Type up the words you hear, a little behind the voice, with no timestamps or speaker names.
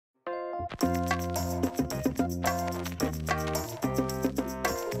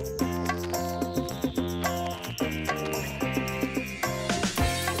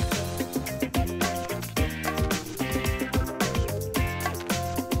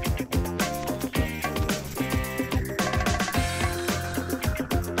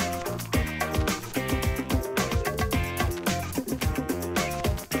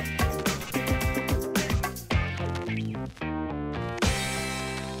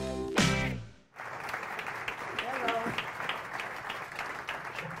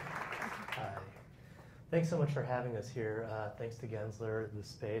Thanks so much for having us here. Thanks to Gensler, the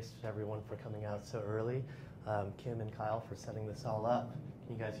space, everyone for coming out so early. Kim and Kyle for setting this all up.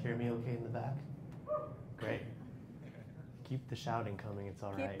 Can you guys hear me okay in the back? Great. Keep the shouting coming, it's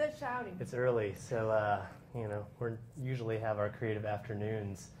all right. Keep the shouting. It's early, so you know, we usually have our creative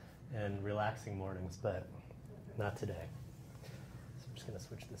afternoons and relaxing mornings, but not today. So I'm just gonna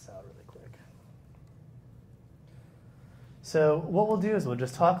switch this out really quick. So what we'll do is we'll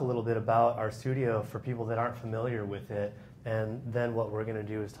just talk a little bit about our studio for people that aren't familiar with it, and then what we're going to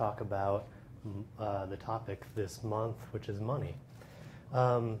do is talk about the topic this month, which is money.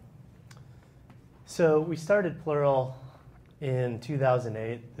 So we started Plural in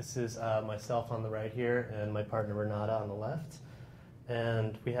 2008. This is myself on the right here and my partner Renata on the left.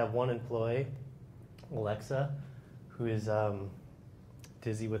 And we have one employee, Alexa, who is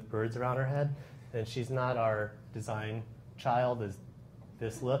dizzy with birds around her head. And she's not our design child as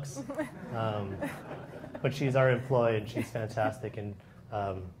this looks, but she's our employee and she's fantastic, and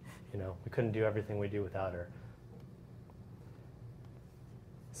you know, we couldn't do everything we do without her.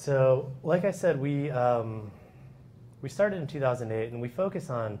 So like I said, we started in 2008 and we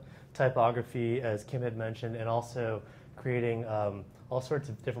focus on typography, as Kim had mentioned, and also creating all sorts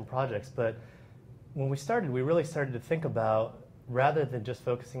of different projects. But when we started, we really started to think about, rather than just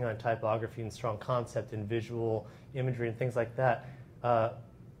focusing on typography and strong concept and visual imagery and things like that,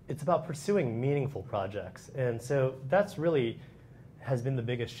 it's about pursuing meaningful projects. And so that's really has been the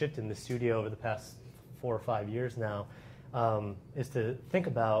biggest shift in the studio over the past 4 or 5 years now, is to think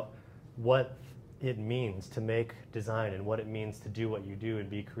about what it means to make design and what it means to do what you do and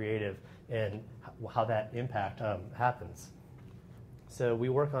be creative, and how that impact happens. So we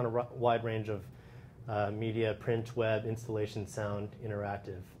work on a wide range of media, print, web, installation, sound,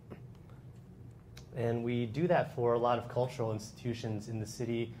 interactive. And we do that for a lot of cultural institutions in the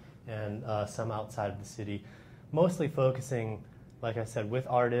city and some outside of the city, mostly focusing, like I said, with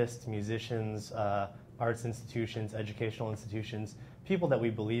artists, musicians, arts institutions, educational institutions, people that we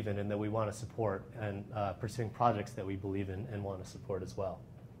believe in and that we want to support, and pursuing projects that we believe in and want to support as well.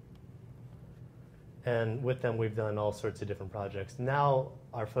 And with them, we've done all sorts of different projects. Now,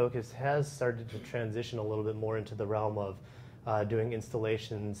 our focus has started to transition a little bit more into the realm of doing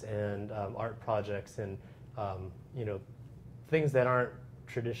installations and art projects, and you know, things that aren't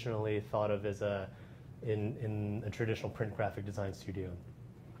traditionally thought of as in a traditional print graphic design studio.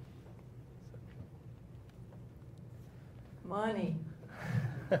 Money.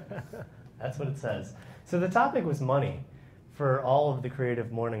 That's what it says. So the topic was money for all of the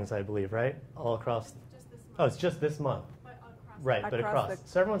Creative Mornings, I believe, right? All across. Just this month. Oh, it's just this month. But across. Right, but across.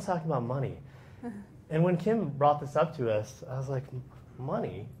 So everyone's talking about money. And when Kim brought this up to us, I was like,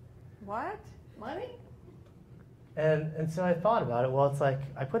 money? What? Money? And so I thought about it. Well, it's like,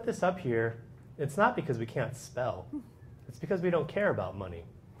 I put this up here. It's not because we can't spell. It's because we don't care about money.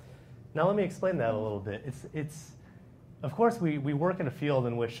 Now let me explain that a little bit. It's of course, we work in a field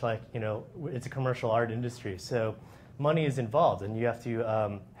in which, like, you know, it's a commercial art industry. So money is involved, and you have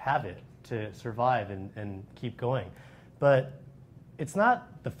to have it to survive and keep going. But it's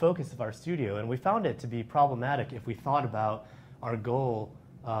not the focus of our studio, and we found it to be problematic if we thought about our goal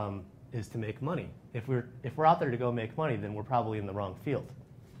is to make money. If we're out there to go make money, then we're probably in the wrong field.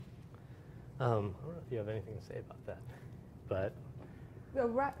 I don't know if you have anything to say about that, but.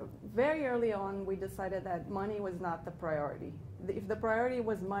 Well, very early on, we decided that money was not the priority. If the priority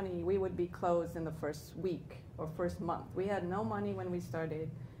was money, we would be closed in the first week or first month. We had no money when we started.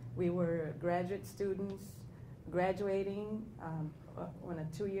 We were graduate students graduating on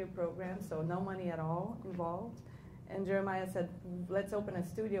a 2-year program, so no money at all involved. And Jeremiah said, let's open a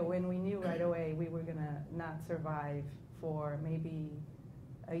studio, when we knew right away we were going to not survive for maybe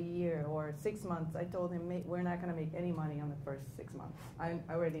a year or 6 months. I told him, we're not going to make any money on the first 6 months. I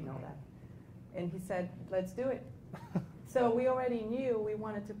already know that. And he said, let's do it. So we already knew we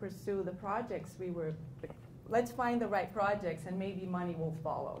wanted to pursue the projects. Let's find the right projects and maybe money will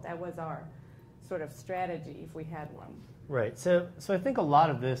follow. That was our sort of strategy if we had one. Right. So I think a lot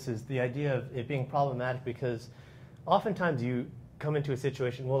of this is the idea of it being problematic, because oftentimes you come into a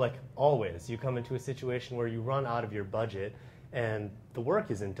situation, well, like always, you come into a situation where you run out of your budget and the work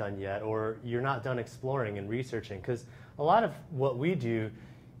isn't done yet, or you're not done exploring and researching. Because a lot of what we do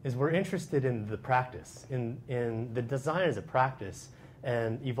is we're interested in the practice, in the design as a practice,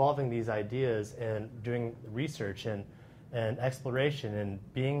 and evolving these ideas and doing research and exploration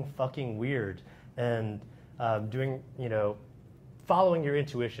and being fucking weird and doing, following your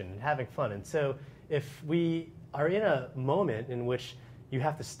intuition and having fun. And so if we are in a moment in which you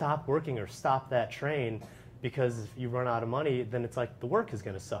have to stop working or stop that train because if you run out of money, then it's like the work is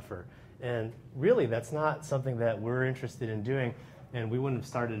going to suffer. And really, that's not something that we're interested in doing. And we wouldn't have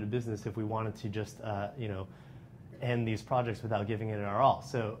started a business if we wanted to just, end these projects without giving it our all.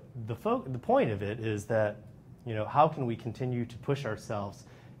 So the point of it is that, how can we continue to push ourselves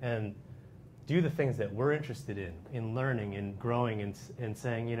and do the things that we're interested in learning and growing and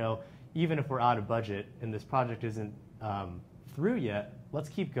saying, even if we're out of budget and this project isn't through yet, let's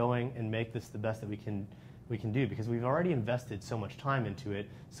keep going and make this the best that we can do, because we've already invested so much time into it,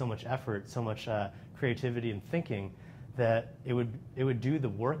 so much effort, so much creativity and thinking, that it would do the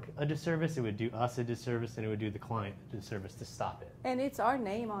work a disservice, it would do us a disservice, and it would do the client a disservice to stop it. And it's our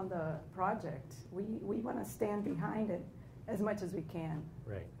name on the project. We want to stand behind it as much as we can.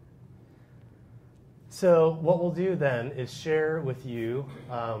 Right. So what we'll do then is share with you,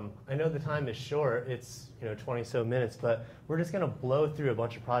 I know the time is short, it's 20 so minutes, but we're just going to blow through a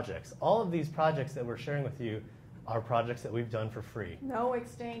bunch of projects. All of these projects that we're sharing with you are projects that we've done for free. No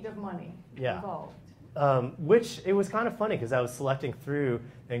exchange of money involved. Which it was kind of funny because I was selecting through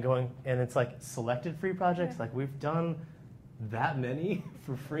and going, and it's like selected free projects, like we've done that many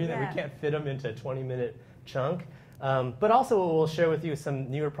for free that we can't fit them into a 20-minute chunk. But also we'll share with you some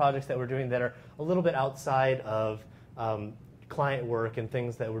newer projects that we're doing that are a little bit outside of client work and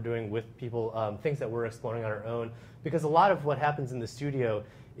things that we're doing with people, things that we're exploring on our own. Because a lot of what happens in the studio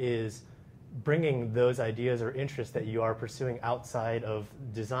is bringing those ideas or interests that you are pursuing outside of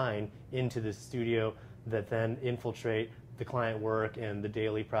design into the studio that then infiltrate the client work and the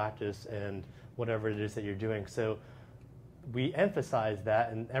daily practice and whatever it is that you're doing. So we emphasize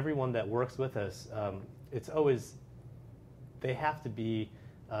that, and everyone that works with us, it's always, they have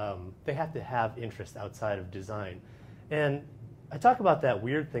to have interest outside of design. And I talk about that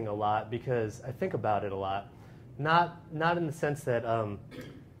weird thing a lot because I think about it a lot. Not in the sense that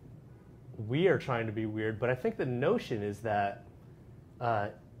we are trying to be weird, but I think the notion is that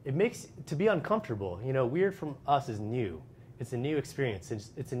it makes to be uncomfortable. Weird from us is new. It's a new experience.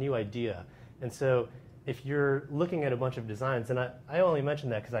 It's a new idea. And so if you're looking at a bunch of designs, and I only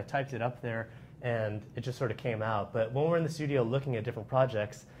mentioned that because I typed it up there and it just sort of came out. But when we're in the studio looking at different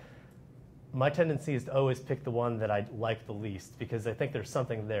projects, my tendency is to always pick the one that I like the least because I think there's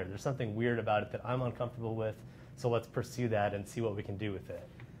something there. There's something weird about it that I'm uncomfortable with. So let's pursue that and see what we can do with it.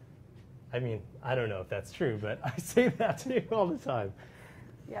 I mean, I don't know if that's true, but I say that to you all the time.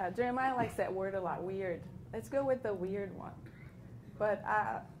 Yeah, Jeremiah likes that word a lot, weird. Let's go with the weird one. But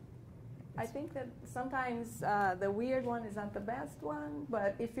I think that sometimes the weird one is not the best one,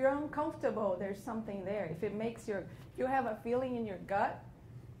 but if you're uncomfortable, there's something there. If it makes if you have a feeling in your gut,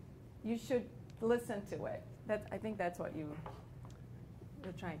 you should listen to it. I think that's what you're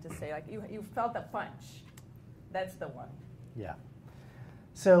trying to say. Like you felt a punch. That's the one. Yeah.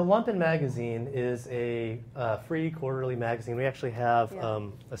 So Lumpen Magazine is a free quarterly magazine. We actually have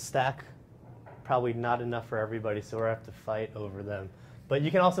a stack, probably not enough for everybody, so we'll have to fight over them. But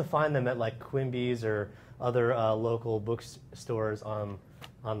you can also find them at like Quimby's or other local bookstores on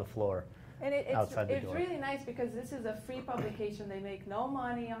the floor. And outside the door. It's really nice because this is a free publication. They make no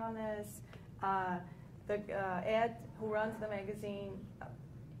money on this. Ed, who runs the magazine,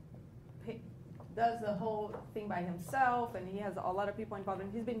 does the whole thing by himself, and he has a lot of people involved.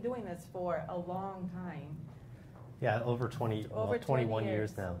 And he's been doing this for a long time. Yeah, over 21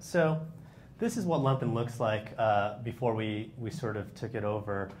 years now. So this is what Lumpen looks like before we sort of took it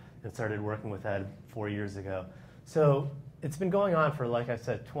over and started working with Ed 4 years ago. So it's been going on for, like I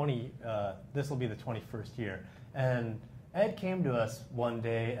said, this will be the 21st year. And Ed came to us one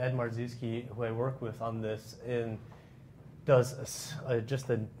day, Ed Marzuski, who I work with on this, and does just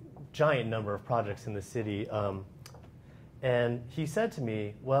a giant number of projects in the city. And he said to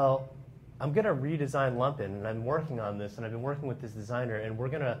me, well, I'm going to redesign Lumpen, and I'm working on this, and I've been working with this designer, and we're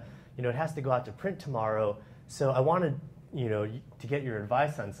going to, it has to go out to print tomorrow, so I wanted, to get your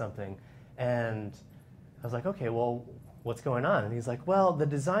advice on something. And I was like, okay, well, what's going on? And he's like, well, the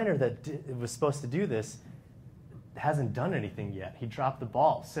designer that was supposed to do this hasn't done anything yet. He dropped the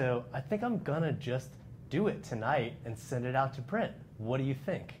ball. So I think I'm going to just do it tonight and send it out to print. What do you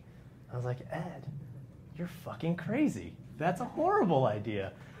think? I was like, Ed, you're fucking crazy. That's a horrible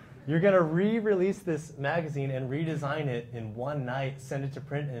idea. You're going to re-release this magazine and redesign it in one night, send it to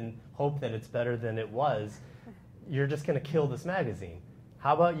print, and hope that it's better than it was. You're just going to kill this magazine.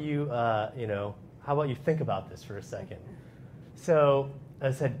 How about you, how about you think about this for a second? So,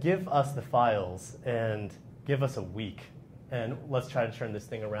 as I said, give us the files and give us a week, and let's try to turn this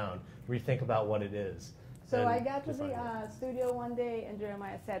thing around. Rethink about what it is. So I got to the studio one day, and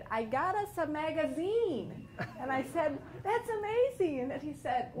Jeremiah said, "I got us a magazine." And I said, "That's amazing." And then he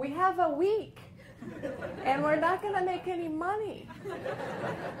said, "We have a week, and we're not going to make any money."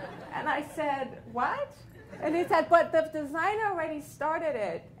 And I said, "What?" And he said, "But the designer already started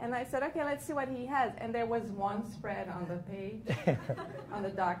it." And I said, "Okay, let's see what he has." And there was one spread on the page, on the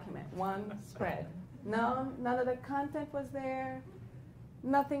document, one spread. No, none of the content was there.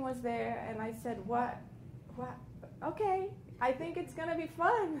 Nothing was there. And I said, What? Okay, I think it's going to be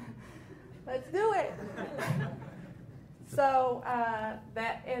fun. Let's do it. So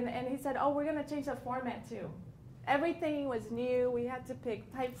and he said, "Oh, we're going to change the format too." Everything was new. We had to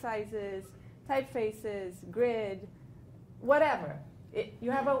pick type sizes, typefaces, grid, whatever.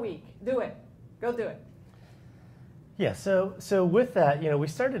 You have a week. Do it. Go do it. Yeah, so with that, we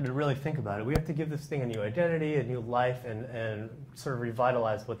started to really think about it. We have to give this thing a new identity, a new life, and sort of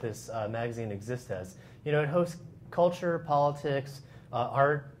revitalize what this magazine exists as. It hosts culture, politics,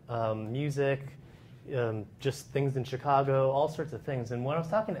 art, music, just things in Chicago, all sorts of things. And when I was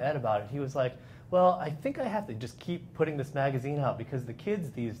talking to Ed about it, he was like, "Well, I think I have to just keep putting this magazine out because the kids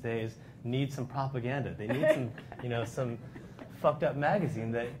these days need some propaganda. They need some fucked up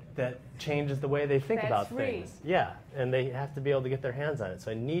magazine that changes the way they think about things." Yeah, and they have to be able to get their hands on it. So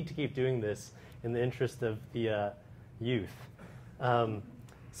I need to keep doing this in the interest of the youth.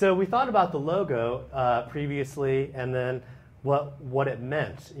 So we thought about the logo previously, and then what it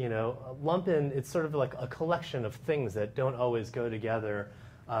meant. Lumpen, it's sort of like a collection of things that don't always go together.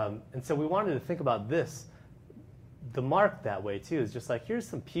 And so we wanted to think about the mark that way too. Is just like, here's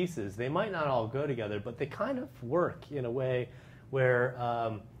some pieces. They might not all go together, but they kind of work in a way where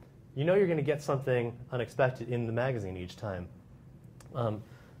you're going to get something unexpected in the magazine each time.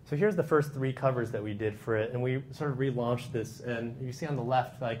 So here's the first 3 covers that we did for it, and we sort of relaunched this. And you see on the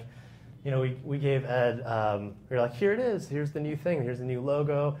left, we gave Ed, we were like, here it is, here's the new thing, here's the new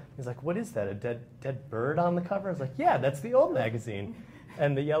logo. He's like, "What is that, a dead bird on the cover?" I was like, "Yeah, that's the old magazine,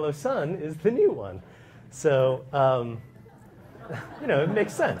 and the yellow sun is the new one." So, it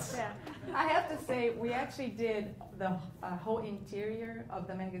makes sense. Yeah. I have to say, we actually did the whole interior of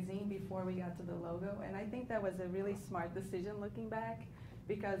the magazine before we got to the logo, and I think that was a really smart decision looking back,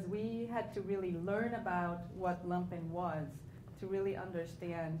 because we had to really learn about what Lumpen was to really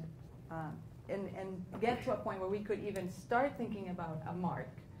understand and get to a point where we could even start thinking about a mark.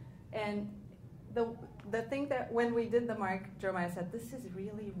 And the thing that when we did the mark, Jeremiah said, "This is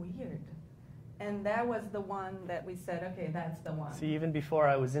really weird." And that was the one that we said, okay, that's the one. See, even before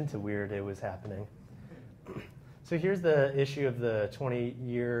I was into weird, it was happening. So here's the issue of the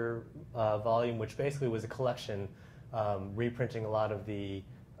 20-year volume, which basically was a collection reprinting a lot of the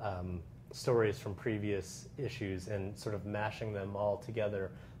stories from previous issues and sort of mashing them all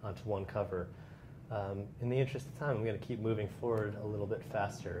together onto one cover. In the interest of time, I'm going to keep moving forward a little bit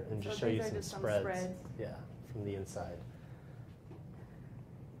faster and just show you some spreads. Yeah, from the inside.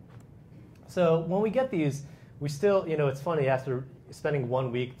 So when we get these, we still, it's funny, after spending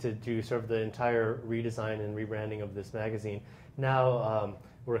 1 week to do sort of the entire redesign and rebranding of this magazine, now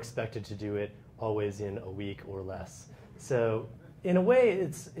we're expected to do it always in a week or less. So in a way,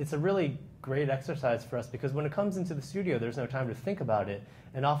 it's a really great exercise for us, because when it comes into the studio, there's no time to think about it.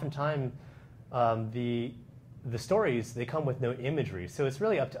 And oftentimes, the stories, they come with no imagery. So it's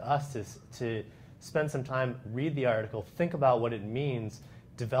really up to us to spend some time, read the article, think about what it means,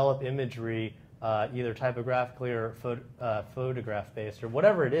 develop imagery, either typographically or photograph-based, or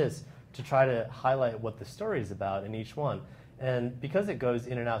whatever it is, to try to highlight what the story is about in each one. And because it goes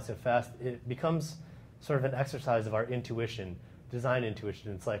in and out so fast, it becomes sort of an exercise of our intuition, design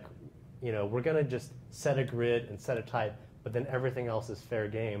intuition. It's like, we're going to just set a grid and set a type, but then everything else is fair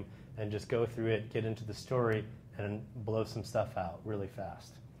game, and just go through it, get into the story, and blow some stuff out really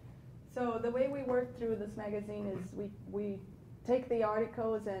fast. So the way we work through this magazine is we take the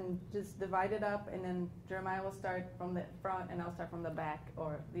articles and just divide it up, and then Jeremiah will start from the front and I'll start from the back,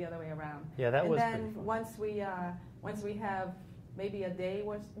 or the other way around. Yeah, that was pretty fun. And then once we have maybe a day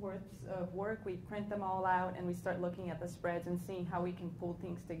worth of work, we print them all out and we start looking at the spreads and seeing how we can pull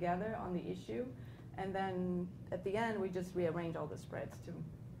things together on the issue. And then at the end, we just rearrange all the spreads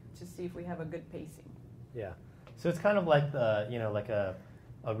to see if we have a good pacing. Yeah. So it's kind of like like a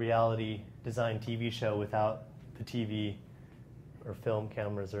reality design TV show without the TV or film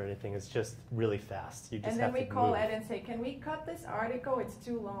cameras or anything. It's just really fast. You just And then have we to call move. Ed and say, can we cut this article? It's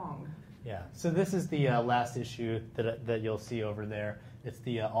too long. Yeah. So this is the last issue that you'll see over there. It's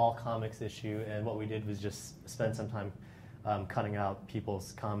the all comics issue, and what we did was just spend some time cutting out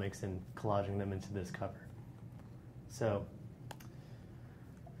people's comics and collaging them into this cover. So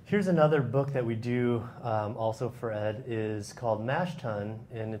here's another book that we do also for Ed, is called Mash Tun,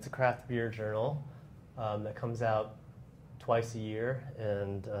 and it's a craft beer journal that comes out twice a year,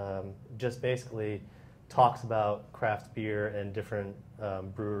 and just basically talks about craft beer and different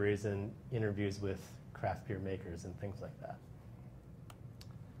breweries and interviews with craft beer makers and things like that.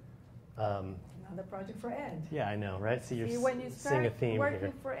 Another project for Ed. Yeah, I know, right? So you're See, when you seeing a start theme working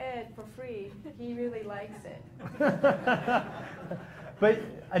here. for Ed for free, he really likes it. But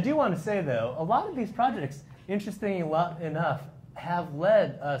I do want to say, though, a lot of these projects, interestingly enough, have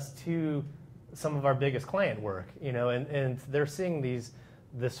led us to some of our biggest client work, you know, and they're seeing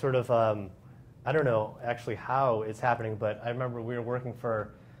this sort of, I don't know actually how it's happening, but I remember we were working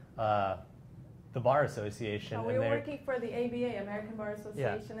for the Bar Association. We were working for the ABA, American Bar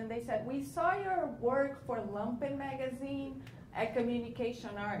Association, and they said, we saw your work for Lumpen magazine at Communication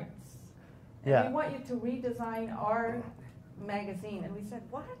Arts. And we want you to redesign our magazine. And we said,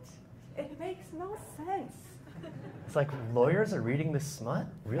 what? It makes no sense. It's like, lawyers are reading this smut?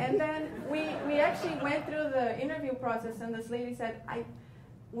 Really? And then we actually went through the interview process, and this lady said,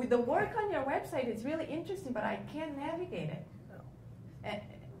 with the work on your website, it's really interesting, but I can't navigate it. And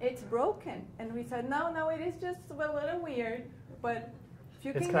it's broken. And we said, no, it is just a little weird, but if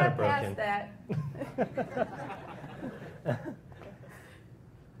you can get past that.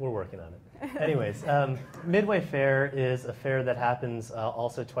 We're working on it. Anyways, Midway Fair is a fair that happens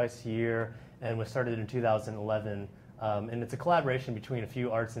also twice a year, and was started in 2011. And it's a collaboration between a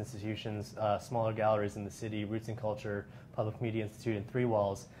few arts institutions, smaller galleries in the city, Roots and Culture, Public Media Institute, and Three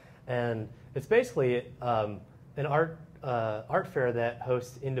Walls. And it's basically an art fair that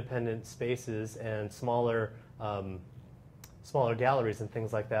hosts independent spaces and smaller galleries and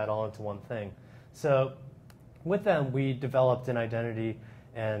things like that all into one thing. So with them, we developed an identity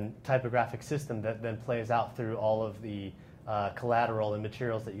and typographic system that then plays out through all of the collateral and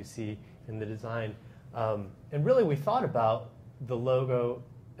materials that you see in the design. And really, we thought about the logo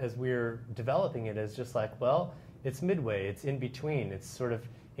as we were developing it as just like, well, it's midway, it's in between, it's sort of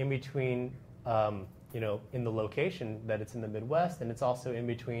in between, you know, in the location that it's in the Midwest, and it's also in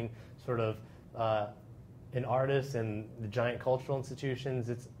between sort of an artist and the giant cultural institutions.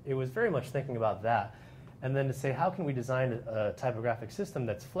 It was very much thinking about that. And then to say, how can we design a typographic system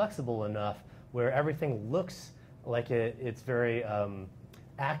that's flexible enough where everything looks like it's very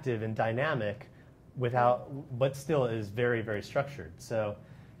active and dynamic, but still is very, very structured. So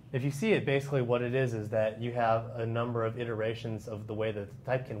if you see it, basically what it is that you have a number of iterations of the way that the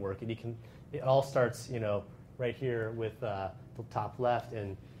type can work. And it all starts, you know, right here with the top left,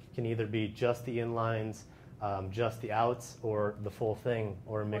 and can either be just the inlines, just the outs, or the full thing,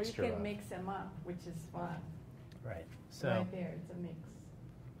 or a mixture. Or you can mix them up, which is fun. Right. So right there, it's a mix.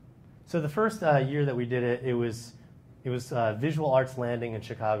 So the first year that we did it, it was Visual Arts Landing in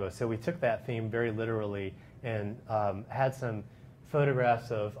Chicago. So we took that theme very literally and had some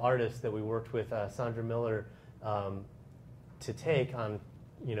photographs of artists that we worked with Sandra Miller to take on,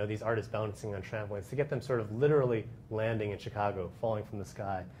 you know, these artists bouncing on trampolines, to get them sort of literally landing in Chicago, falling from the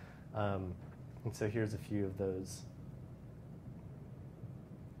sky. And so here's a few of those.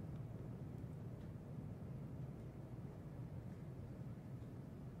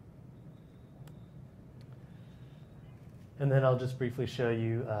 And then I'll just briefly show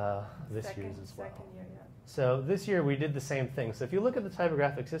you this year's as well. Second year, yeah. So this year we did the same thing. So if you look at the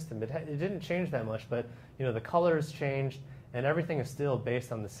typographic system, it didn't change that much, but you know, the colors changed, and everything is still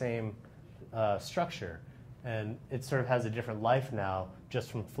based on the same structure. And it sort of has a different life now,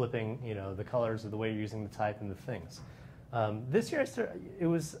 just from flipping, you know, the colors or the way you're using the type and the things. This year it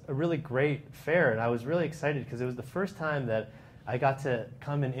was a really great fair, and I was really excited because it was the first time that I got to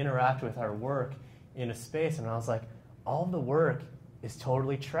come and interact with our work in a space, and I was like, all the work is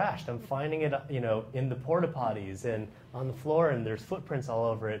totally trashed. I'm finding it, you know, in the porta potties and on the floor, and there's footprints all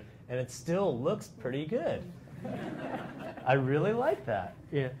over it, and it still looks pretty good. I really like that.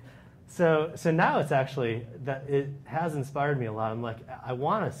 Yeah. So now it's actually that it has inspired me a lot. I'm like, I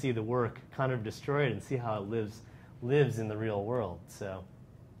want to see the work kind of destroyed and see how it lives in the real world. So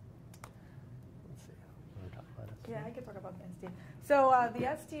let's see. You want to talk about STA? Yeah, I can talk about the STA. So the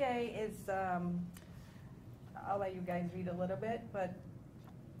STA is, I'll let you guys read a little bit, but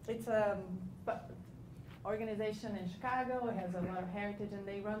it's a organization in Chicago. It has a lot of heritage, and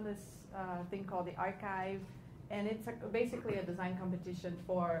they run this thing called the Archive. And it's basically a design competition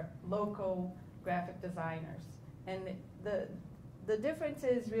for local graphic designers. And the difference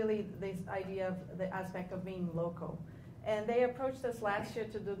is really this idea of the aspect of being local. And they approached us last year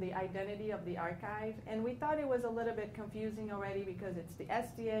to do the identity of the archive, and we thought it was a little bit confusing already because it's the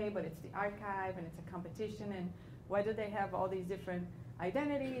SDA, but it's the archive, and it's a competition, and why do they have all these different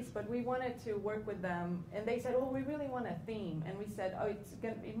identities? But we wanted to work with them, and they said, oh, we really want a theme. And we said, oh,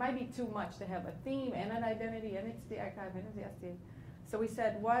 it might be too much to have a theme and an identity, and it's the archive, and it's the SDA. So we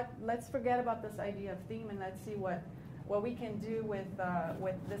said, let's forget about this idea of theme, and let's see what we can do with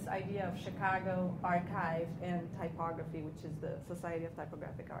this idea of Chicago archive and typography, which is the Society of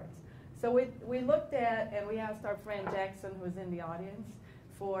Typographic Arts. So we looked at, and we asked our friend Jackson, who's in the audience,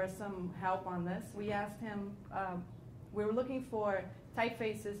 for some help on this. We asked him, we were looking for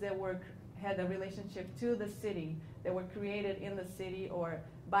typefaces that had a relationship to the city, that were created in the city or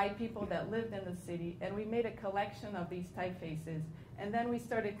by people that lived in the city, and we made a collection of these typefaces, and then we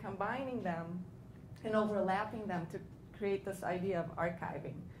started combining them and overlapping them to create this idea of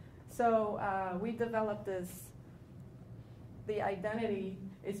archiving. So we developed the identity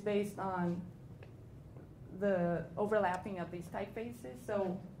is based on the overlapping of these typefaces.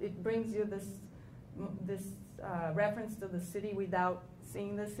 So it brings you this reference to the city without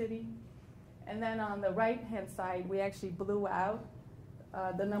seeing the city. And then on the right-hand side, we actually blew out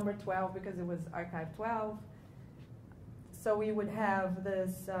the number 12 because it was archive 12. So we would have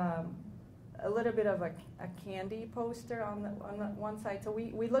this a little bit of a candy poster on the one side. So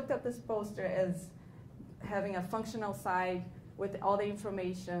we looked at this poster as having a functional side with all the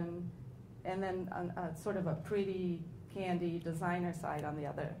information, and then sort of a pretty candy designer side on the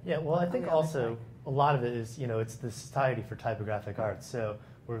other. Yeah, well, I think also a lot of it is, it's the Society for Typographic Arts. So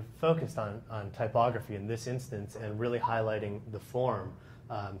we're focused on typography in this instance and really highlighting the form.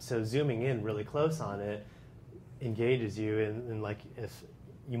 So zooming in really close on it engages you in like if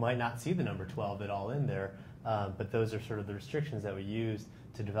you might not see the number 12 at all in there, but those are sort of the restrictions that we use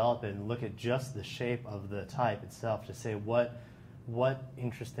to develop it and look at just the shape of the type itself to say what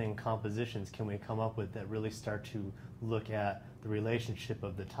interesting compositions can we come up with that really start to look at the relationship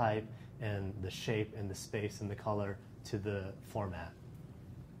of the type and the shape and the space and the color to the format.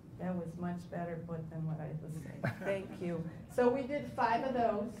 That was much better put than what I was saying. Thank you. So we did 5 of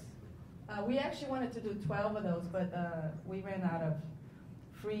those. We actually wanted to do 12 of those, but we ran out of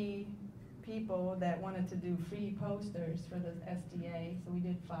free people that wanted to do free posters for the SDA, so we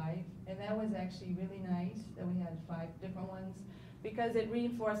did 5. And that was actually really nice that we had 5 different ones, because it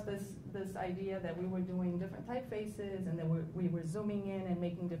reinforced this idea that we were doing different typefaces and that we were zooming in and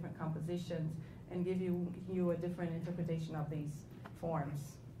making different compositions and give you a different interpretation of these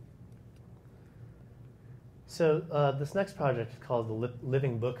forms. So this next project is called the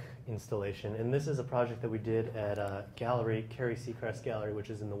Living Book Installation, and this is a project that we did at a gallery, Carrie Seacrest Gallery, which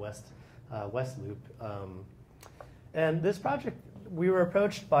is in the West Loop. And this project, we were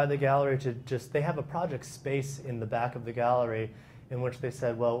approached by the gallery to they have a project space in the back of the gallery in which they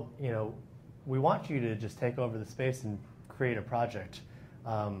said, well, we want you to just take over the space and create a project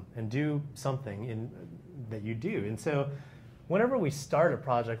and do something that you do. And so whenever we start a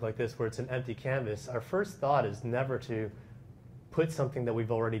project like this where it's an empty canvas, our first thought is never to put something that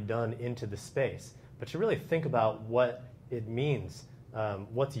we've already done into the space, but to really think about what it means.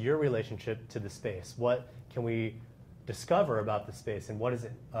 What's your relationship to the space? What can we discover about the space, and what is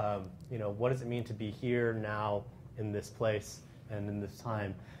it? What does it mean to be here now in this place and in this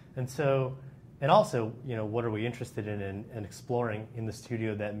time? And so, and also, what are we interested in exploring in the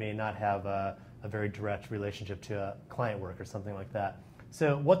studio that may not have a very direct relationship to client work or something like that.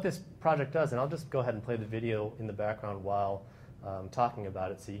 So what this project does, and I'll just go ahead and play the video in the background while talking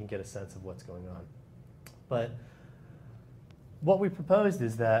about it so you can get a sense of what's going on. But what we proposed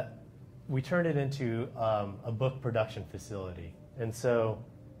is that we turned it into a book production facility. And so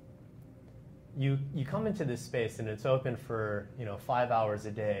you come into this space and it's open for 5 hours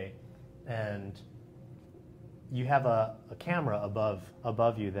a day, and you have a camera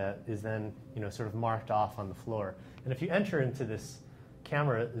above you that is then sort of marked off on the floor. And if you enter into this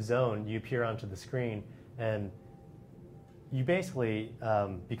camera zone, you appear onto the screen, and you basically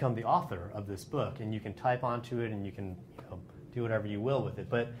become the author of this book, and you can type onto it, and you can do whatever you will with it.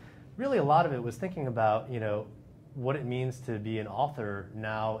 But really, a lot of it was thinking about what it means to be an author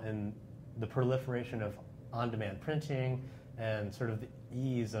now, and the proliferation of on-demand printing and sort of the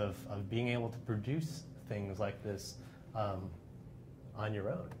ease of being able to produce things like this on your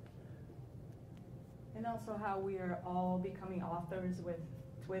own. And also how we are all becoming authors with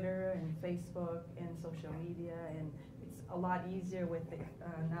Twitter and Facebook and social media, and it's a lot easier with the,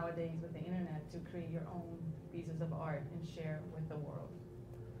 nowadays with the internet to create your own pieces of art and share with the world.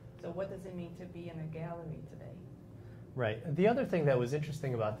 So what does it mean to be in a gallery today? Right. The other thing that was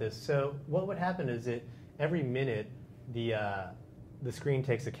interesting about this, so what would happen is every minute the screen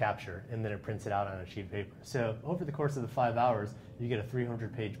takes a capture and then it prints it out on a sheet of paper. So over the course of the 5 hours, you get a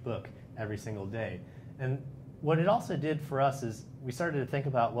 300-page book every single day. And what it also did for us is we started to think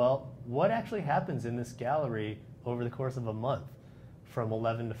about, well, what actually happens in this gallery over the course of a month from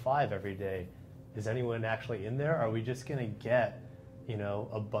 11 to 5 every day? Is anyone actually in there? Are we just going to get,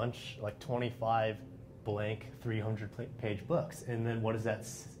 a bunch, like 25 blank 300-page books? And then what does that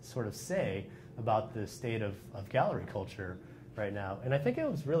sort of say about the state of gallery culture right now? And I think it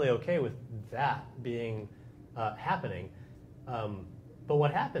was really okay with that being happening. But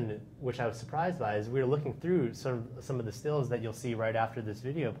what happened, which I was surprised by, is we were looking through some of the stills that you'll see right after this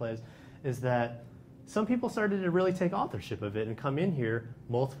video plays, is that some people started to really take authorship of it and come in here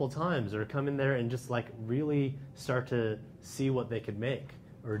multiple times, or come in there and just like really start to see what they could make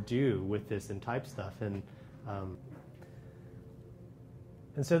or do with this and type stuff. And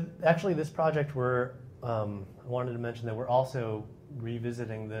so actually this project I wanted to mention that we're also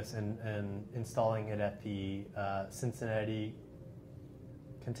revisiting this and installing it at the Cincinnati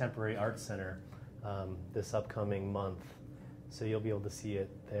Contemporary Arts Center this upcoming month. So you'll be able to see it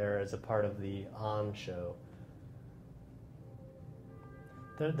there as a part of the On show.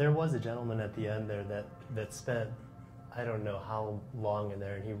 There was a gentleman at the end there that spent, I don't know how long in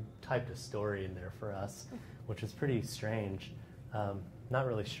there, and he typed a story in there for us, which was pretty strange. Not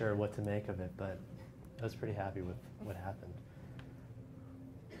really sure what to make of it, but I was pretty happy with what happened.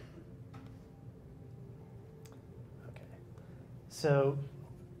 Okay, so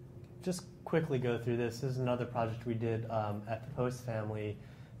just quickly go through this. This is another project we did at the Post Family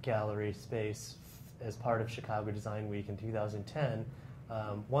Gallery space as part of Chicago Design Week in 2010.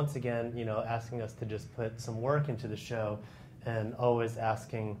 Once again, asking us to just put some work into the show, and always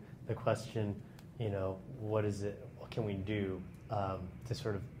asking the question, what is it? What can we do to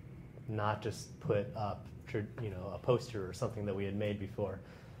sort of not just put up, a poster or something that we had made before.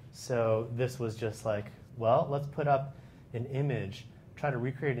 So this was just like, well, let's put up an image, try to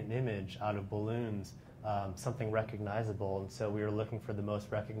recreate an image out of balloons, something recognizable. And so we were looking for the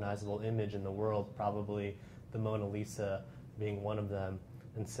most recognizable image in the world, probably the Mona Lisa being one of them.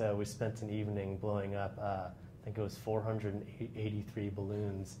 And so we spent an evening blowing up, I think it was 483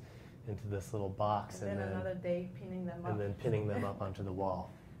 balloons into this little box. And then another day pinning them up. And then pinning them up onto the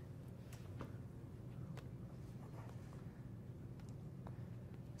wall.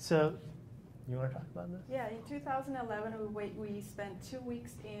 So, you want to talk about this? Yeah, in 2011, we spent 2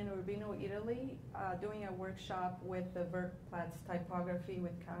 weeks in Urbino, Italy, doing a workshop with the Werkplatz typography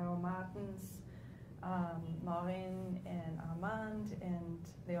with Karl Martens, Maureen and Armand and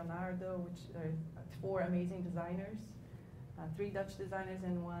Leonardo, which are 4 amazing designers, 3 Dutch designers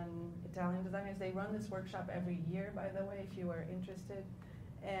and 1 Italian designer. They run this workshop every year, by the way, if you are interested.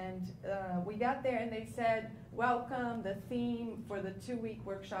 And we got there and they said, welcome, the theme for the 2-week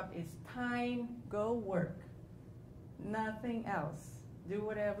workshop is time, go work. Nothing else. Do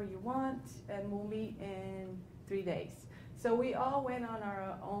whatever you want and we'll meet in 3 days. So we all went on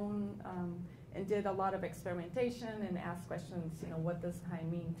our own and did a lot of experimentation and asked questions, what does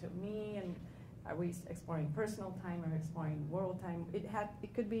time mean to me? And are we exploring personal time or exploring world time? It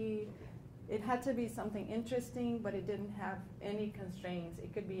had to be something interesting, but it didn't have any constraints.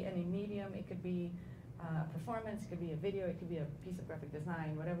 It could be any medium. It could be performance. It could be a video. It could be a piece of graphic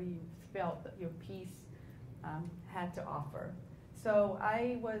design, whatever you felt that your piece had to offer. So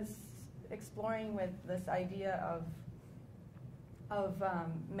I was exploring with this idea of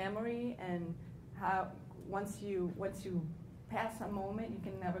memory and how once you pass a moment, you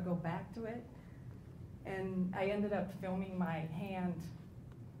can never go back to it. And I ended up filming my hand.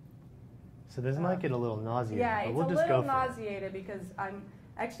 So this might get a little nauseating. Yeah, but it's we'll a just little go for nauseated because I'm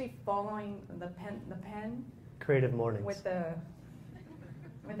actually following the pen CreativeMornings with the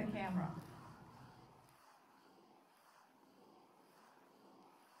camera.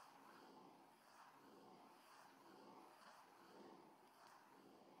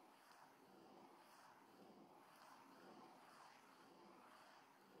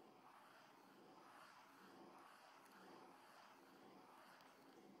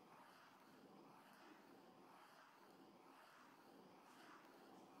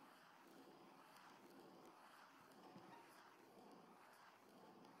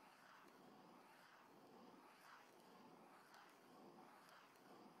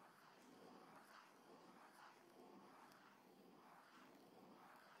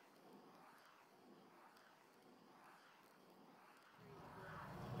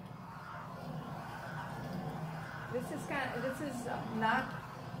 this is not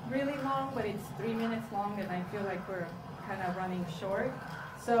really long, but it's 3 minutes long, and I feel like we're kind of running short.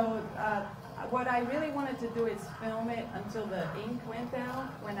 So what I really wanted to do is film it until the ink went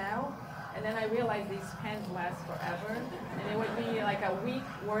out, and then I realized these pens last forever, and it would be like a week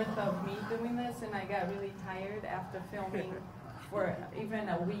worth of me doing this, and I got really tired after filming for even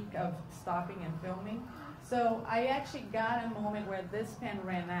a week of stopping and filming. So I actually got a moment where this pen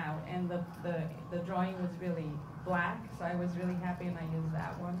ran out, and the drawing was really black, so I was really happy, and I used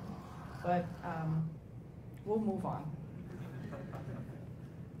that one. But we'll move on.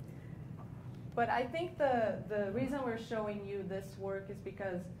 But I think the reason we're showing you this work is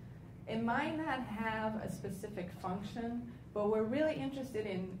because it might not have a specific function, but we're really interested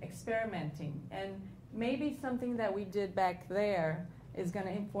in experimenting. And maybe something that we did back there is going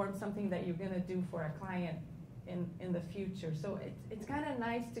to inform something that you're going to do for a client in the future. So it's kind of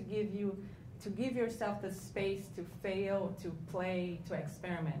nice to give yourself the space to fail, to play, to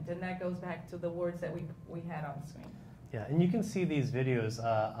experiment. And that goes back to the words that we had on screen. Yeah, and you can see these videos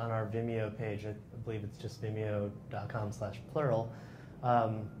on our Vimeo page. I believe it's just vimeo.com/plural.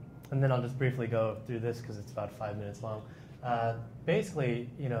 And then I'll just briefly go through this because it's about 5 minutes long. Basically,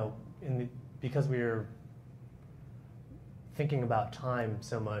 you know, because we were thinking about time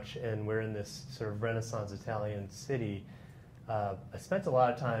so much, and we're in this sort of Renaissance Italian city, I spent a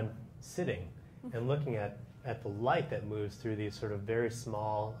lot of time sitting and looking at the light that moves through these sort of very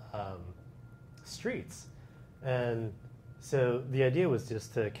small streets. And so the idea was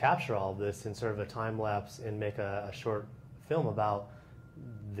just to capture all of this in sort of a time lapse and make a short film about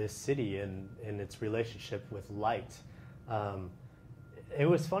this city and its relationship with light. It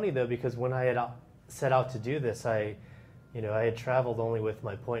was funny though, because when I had set out to do this, I had traveled only with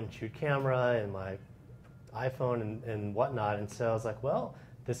my point and shoot camera and my iPhone and whatnot, and so I was like, well,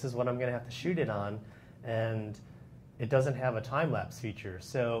 this is what I'm going to have to shoot it on, and it doesn't have a time lapse feature.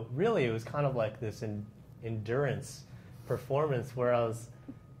 So really, it was kind of like this endurance performance where I was,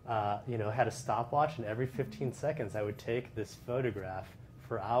 had a stopwatch, and every 15 seconds I would take this photograph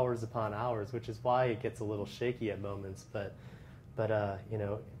for hours upon hours, which is why it gets a little shaky at moments. But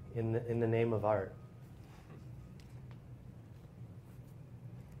in the name of art.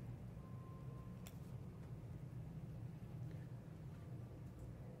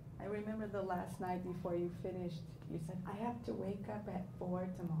 I remember the last night before you finished, you said, I have to wake up at 4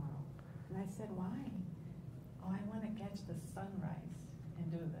 tomorrow. And I said, why? Oh, I want to catch the sunrise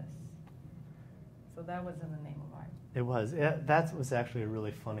and do this. So that was in the name of art. It was. That was actually a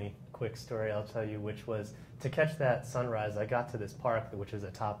really funny, quick story I'll tell you, which was to catch that sunrise, I got to this park, which is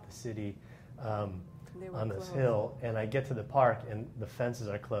atop the city on this hill, and I get to the park, and the fences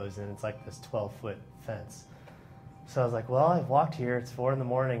are closed, and it's like this 12-foot fence. So I was like, well, I've walked here, it's 4 in the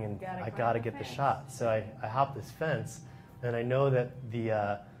morning, and I got to get the shot. So I hop this fence, and I know that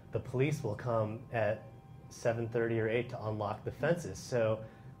the police will come at 7:30 or 8 to unlock the fences. So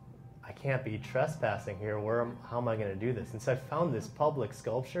I can't be trespassing here. How am I going to do this? And so I found this public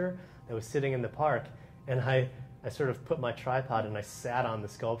sculpture that was sitting in the park, and I sort of put my tripod and I sat on the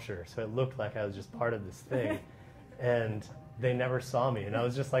sculpture, so it looked like I was just part of this thing. And they never saw me, and I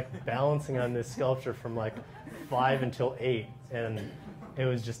was just like balancing on this sculpture from like 5 until 8, and it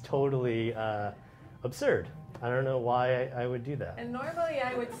was just totally absurd. I don't know why I would do that. And normally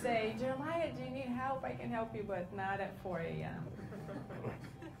I would say, Jeremiah, do you need help? I can help you, but not at 4 a.m.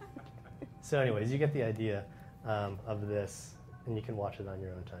 So anyways, you get the idea of this, and you can watch it on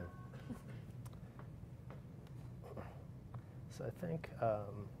your own time. So I think,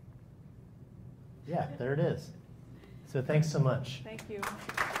 yeah, there it is. So thanks so much. Thank you.